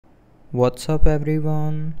What's up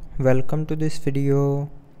everyone, welcome to this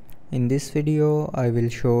video. In this video I will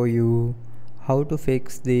show you how to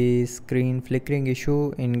fix the screen flickering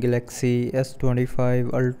issue in Galaxy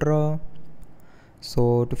S25 Ultra.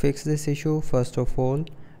 So to fix this issue, first of all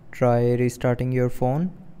try restarting your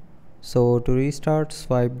phone. So to restart,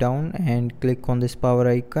 swipe down and click on this power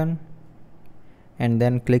icon and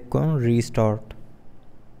then click on restart.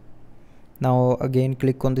 Now again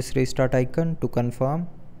click on this restart icon to confirm.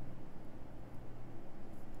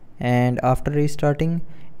 And after restarting,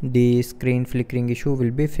 the screen flickering issue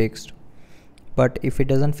will be fixed. But if it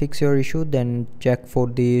doesn't fix your issue, then check for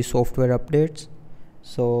the software updates.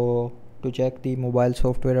 So to check the mobile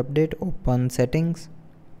software update, open settings,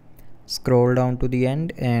 scroll down to the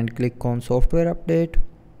end and click on software update,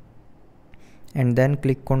 and then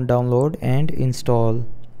click on download and install.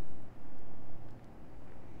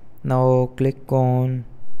 Now click on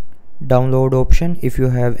download option if you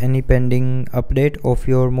have any pending update of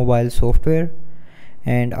your mobile software,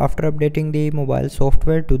 and after updating the mobile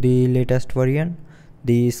software to the latest version,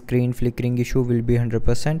 the screen flickering issue will be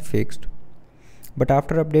 100% fixed. But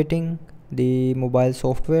after updating the mobile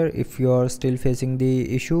software, if you are still facing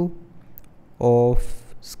the issue of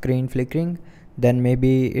screen flickering, then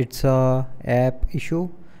maybe it's a app issue.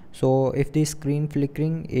 So if the screen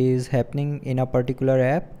flickering is happening in a particular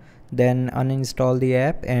app, then uninstall the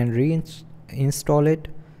app and reinstall it.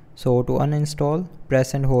 So to uninstall,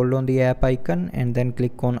 press and hold on the app icon and then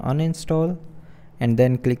click on uninstall and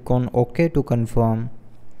then click on OK to confirm.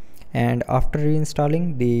 And after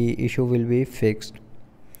reinstalling, the issue will be fixed.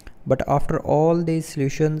 But after all these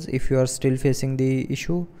solutions, if you are still facing the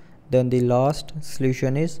issue, then the last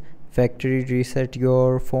solution is factory reset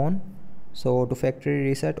your phone. So to factory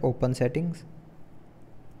reset, open settings,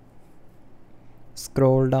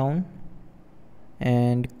 scroll down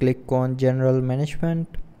and click on general management,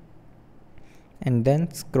 and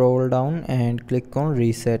then scroll down and click on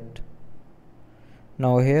reset.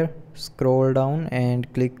 Now here scroll down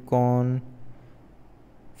and click on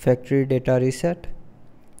factory data reset,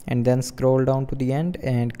 and then scroll down to the end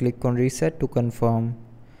and click on reset to confirm.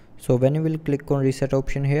 So when you will click on reset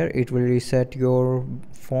option here, it will reset your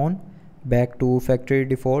phone back to factory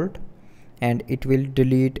default, and it will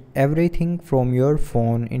delete everything from your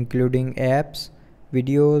phone, including apps,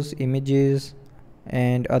 videos, images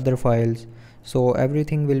and other files. So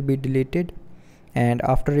everything will be deleted, and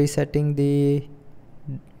after resetting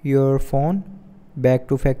your phone back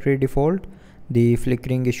to factory default, the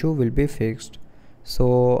flickering issue will be fixed.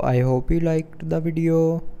 So I hope you liked the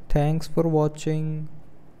video. Thanks for watching.